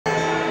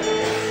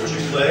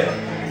play?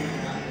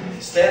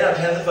 Stand up,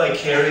 have the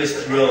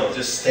vicarious thrill of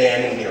just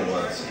standing here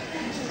once.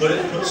 Put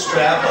a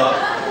strap up.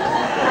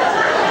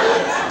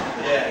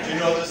 Yeah, do you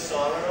know this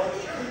song or no?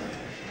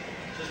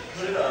 Just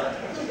put it on.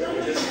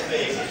 Just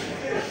fake it.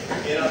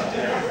 Get up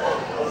there.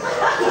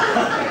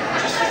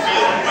 Just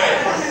feel the weight.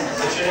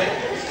 What's your name?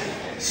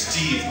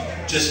 Steve.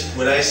 Just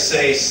when I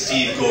say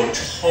Steve, go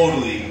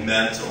totally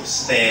mental,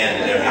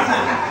 stand and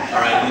everything.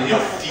 Alright, and you'll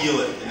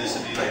feel it. And this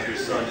will be like your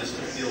son, just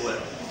to feel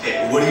it.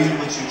 Okay,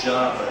 what's your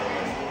job?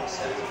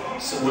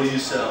 So what do you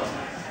sell?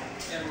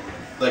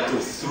 Like the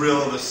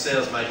thrill of a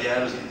sales. My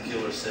dad was a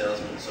killer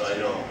salesman, so I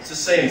know. It's the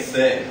same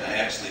thing,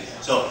 actually.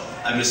 So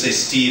I'm going to say,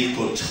 Steve,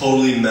 go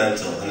totally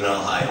mental, and then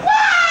I'll hide.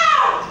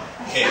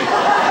 Okay.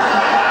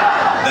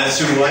 That's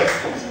your wife?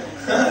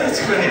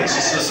 That's great.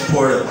 She's so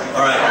supportive.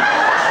 All right.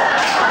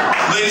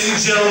 Ladies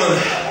and gentlemen,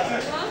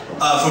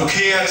 from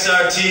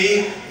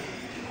KXRT,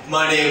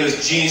 my name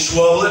is Gene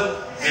Schwoblet,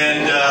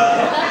 and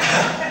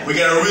we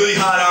got a really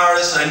hot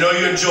artist. I know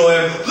you enjoy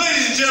him.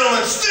 Ladies and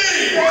gentlemen,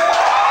 Steve!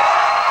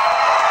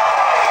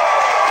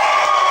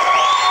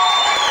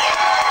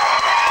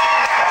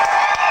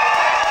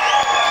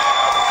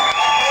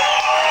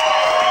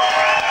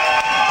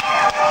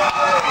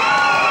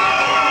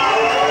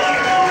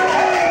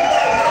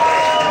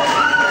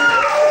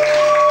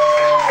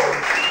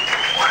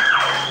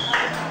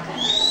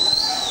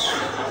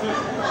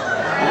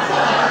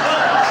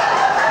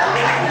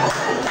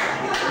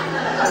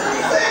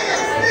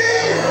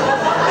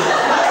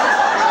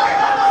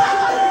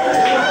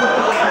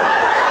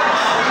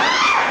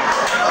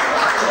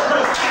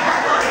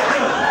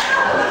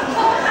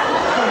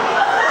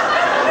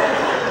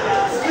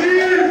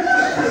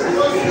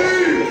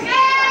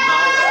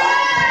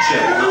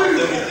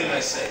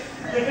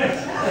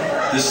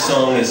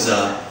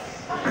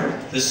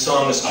 This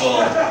song is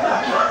called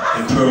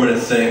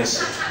Impermanent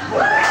Things. It means a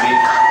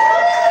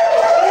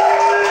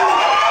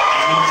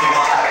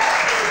lot.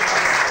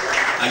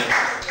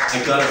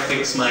 I gotta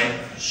fix my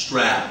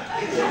strap.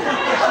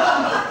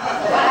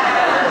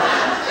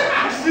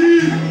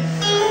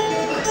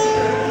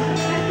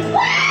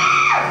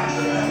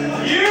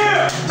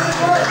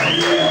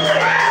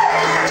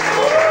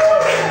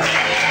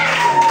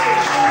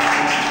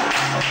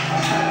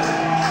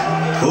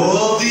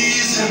 All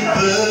these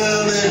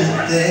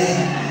impermanent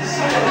things.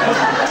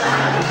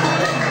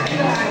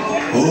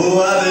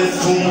 Oh, I've been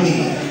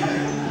fooling,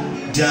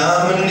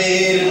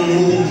 dominating,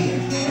 ruling.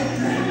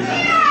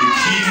 You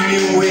keep me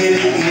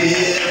waiting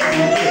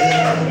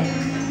everywhere.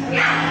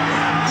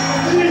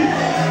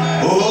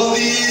 All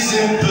these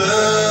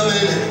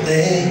impermanent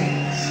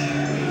things,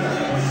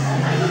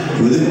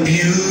 where the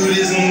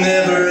beauty's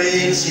never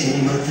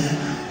aging, but the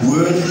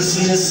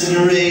worthlessness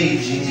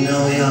enraging. You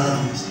know, we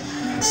always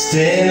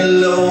stand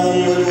alone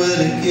when we're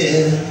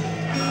together.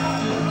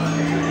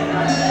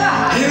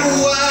 And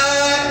why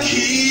I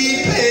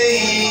keep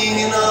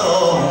hanging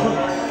on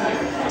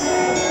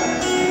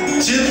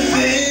to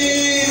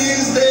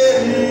things that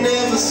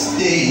never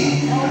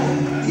stay,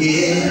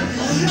 yeah,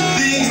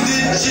 things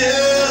that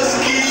just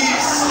keep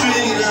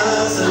stringing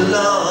us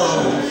along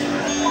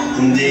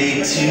from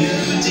day to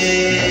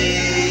day.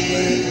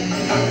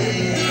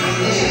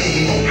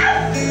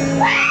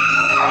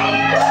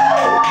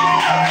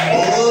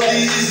 All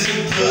these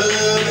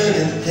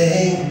impermanent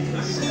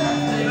things,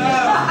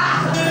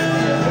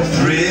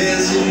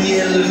 present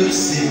yet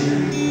lucid,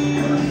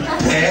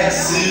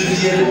 passive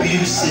yet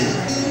abusive,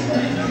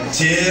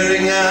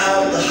 tearing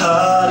out the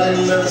heart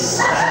and the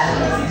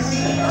sides.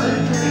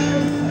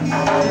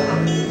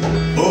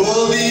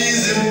 All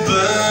these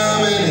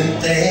impermanent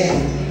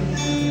things,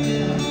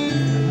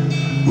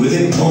 with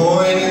it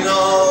pointing in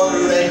all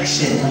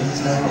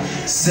directions, like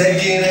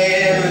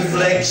second-hand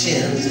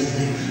reflections,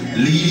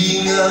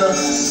 leading us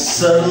to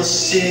subtle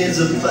shades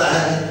of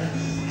fire.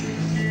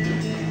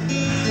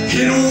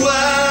 And why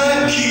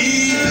I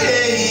keep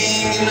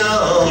hanging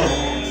on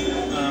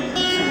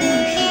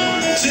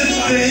to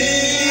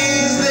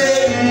things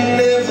that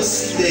never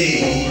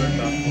stay,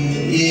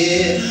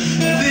 yeah,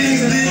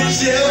 things that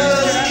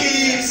just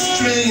keep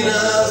stringing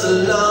us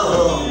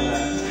along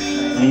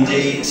from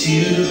day to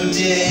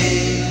day.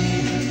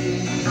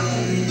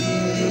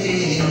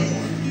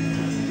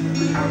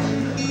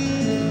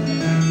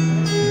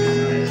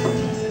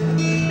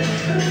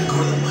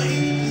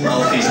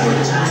 All of these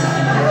words.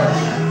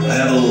 I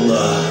have a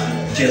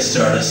little guest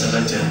artist I'd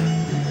like to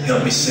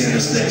help me sing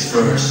this next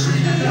verse.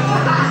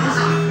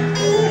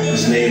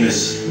 His name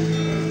is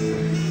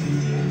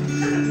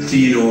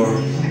Theodore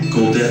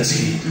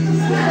Goldetsky.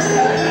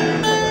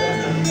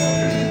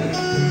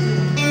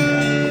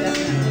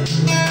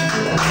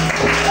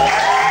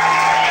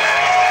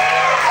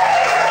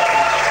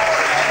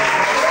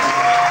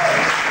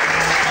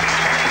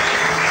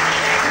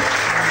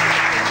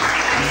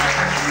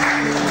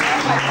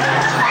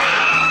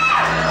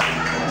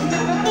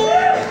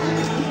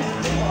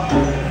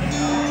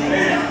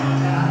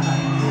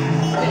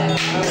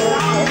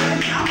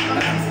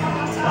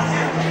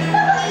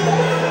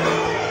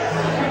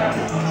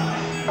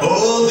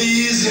 All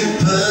these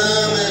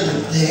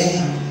impermanent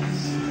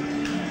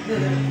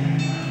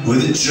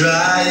with a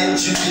trying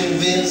to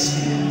convince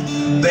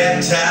me,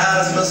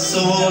 baptize my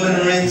soul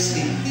and rinse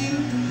me,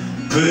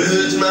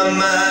 purge my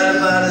mind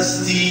of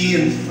honesty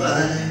and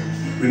fire.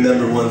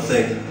 Remember one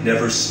thing,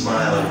 never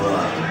smile and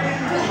rock.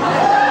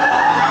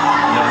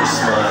 Never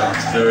smile,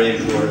 it's very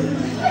important.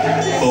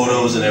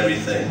 Photos and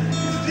everything.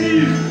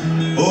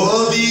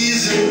 All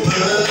these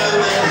impermanent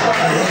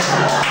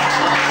pleasures,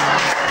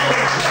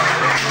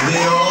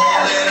 they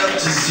all add up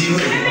to zero.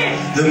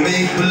 They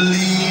make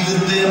believe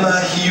that they're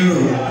my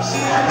heroes,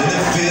 and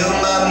they fill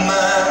my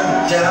mind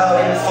with doubt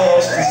and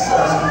false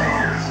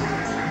desires.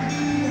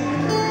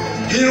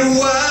 And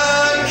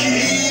why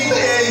keep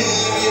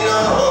hanging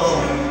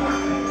on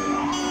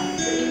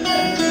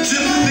to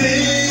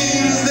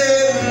things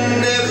that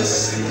never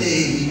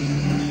stay,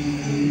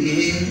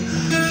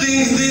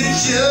 things that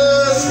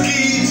just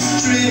keep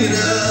stringing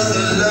us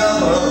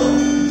along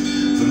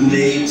from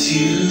day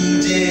to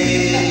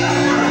day.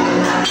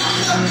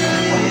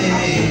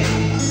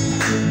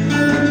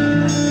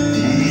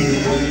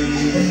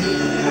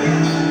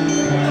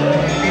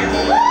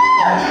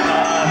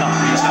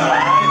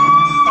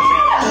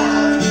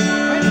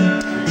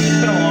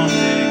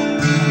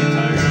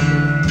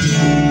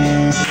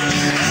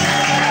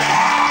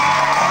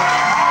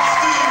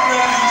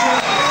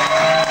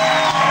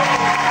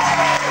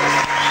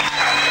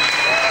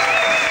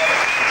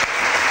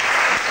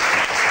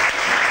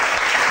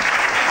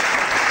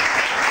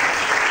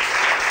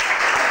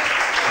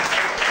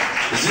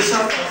 Is this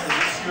how, is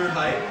this your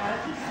height?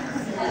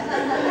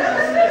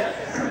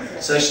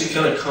 It's actually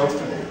kind of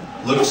comfortable.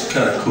 Looks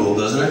kind of cool,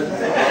 doesn't it?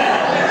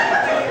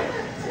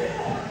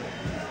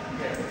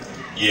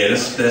 Yeah,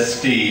 that's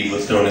Steve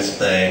was doing his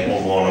thing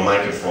over on a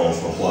microphone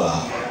for a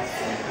while.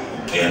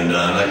 And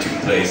I'd like to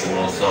play some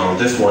little songs.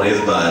 This one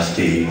is by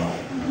Steve.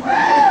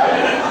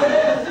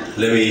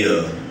 Let me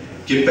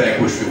get back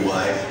with your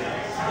wife.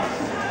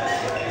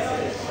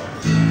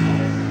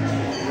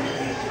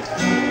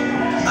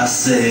 I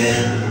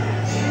said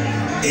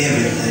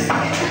everything,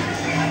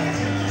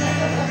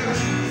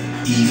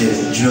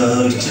 even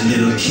drugs to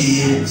little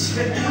kids.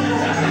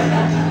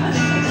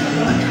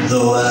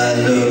 Though I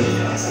look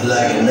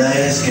like a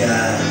nice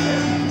guy,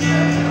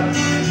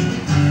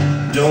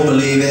 don't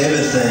believe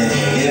everything.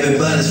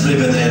 Everybody's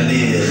flipping their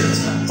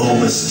lids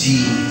over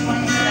Steve.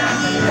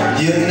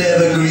 You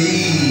never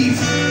grieve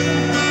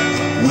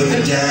with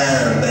a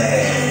dime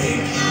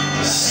bag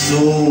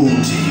sold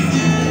to you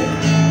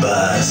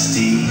by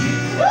Steve.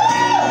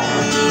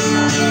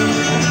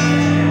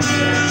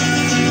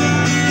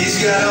 He's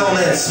got on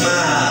that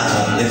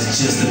smile, it's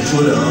just a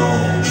put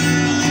on.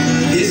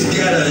 He's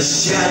got a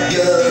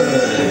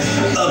shotgun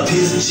up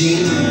his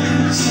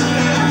jeans.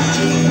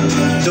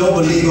 Don't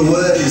believe a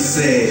word he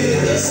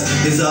says,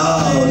 it's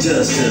all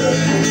just a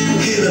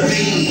hill of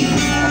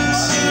beans.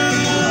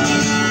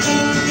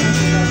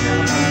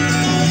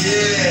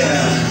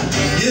 Yeah,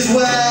 his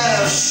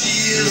wife,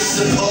 she is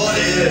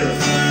supportive,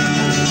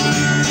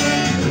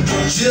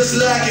 just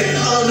like an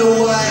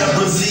underwire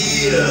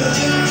brassiere.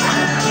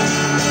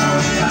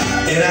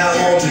 And I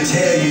want to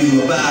tell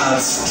you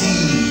about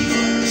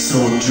Steve, so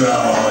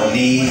draw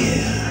near.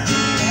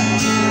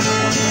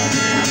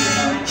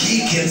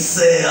 He can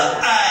sell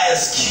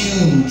ice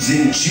cubes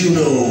in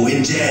Juneau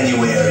in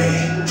January.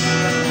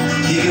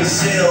 He can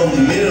sell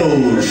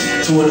minnows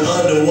to an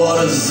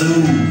underwater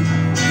zoo.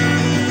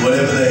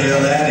 Whatever the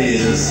hell that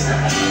is,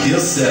 he'll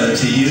sell it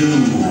to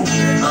you.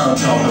 I'm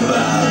talking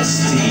about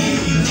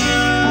Steve.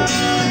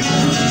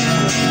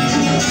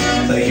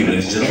 Thank you,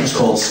 ladies and gentlemen. It's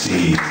called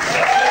Steve.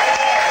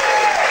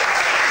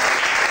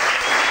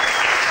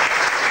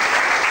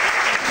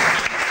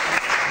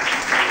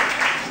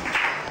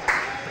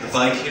 The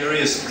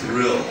vicarious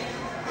thrill.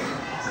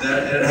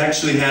 It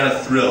actually had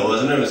a thrill,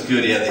 wasn't it? It was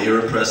good. He had the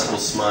irrepressible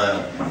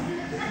smile.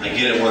 I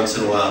get it once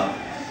in a while.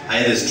 I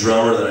had this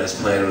drummer that I was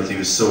playing with. He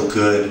was so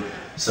good.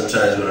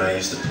 Sometimes when I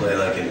used to play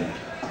like in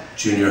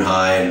junior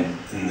high and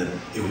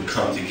it would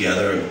come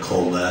together and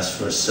coalesce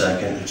for a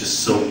second. It was just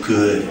so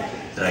good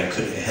that I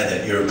had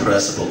that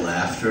irrepressible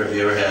laughter. Have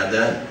you ever had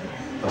that?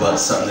 About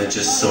something that's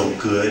just so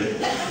good.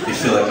 You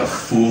feel like a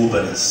fool,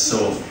 but it's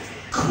so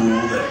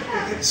cool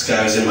that this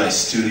guy was in my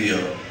studio.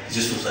 He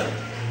just was like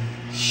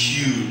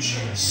huge,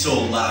 so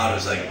loud. It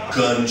was like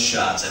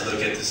gunshots. I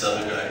look at this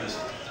other guy who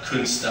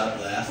couldn't stop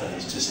laughing.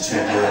 He's just too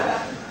good.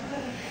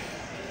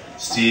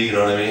 Steve, you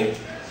know what I mean?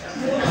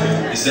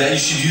 Is that, you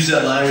should use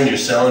that line when you're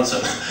selling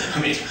something. I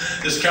mean,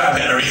 this car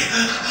battery,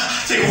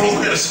 take one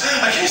look at this.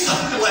 I can't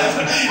stop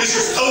laughing. It's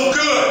just so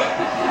good.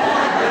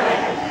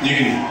 You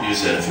can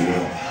use that if you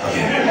will.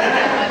 Okay.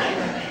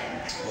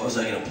 What was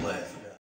I going to play?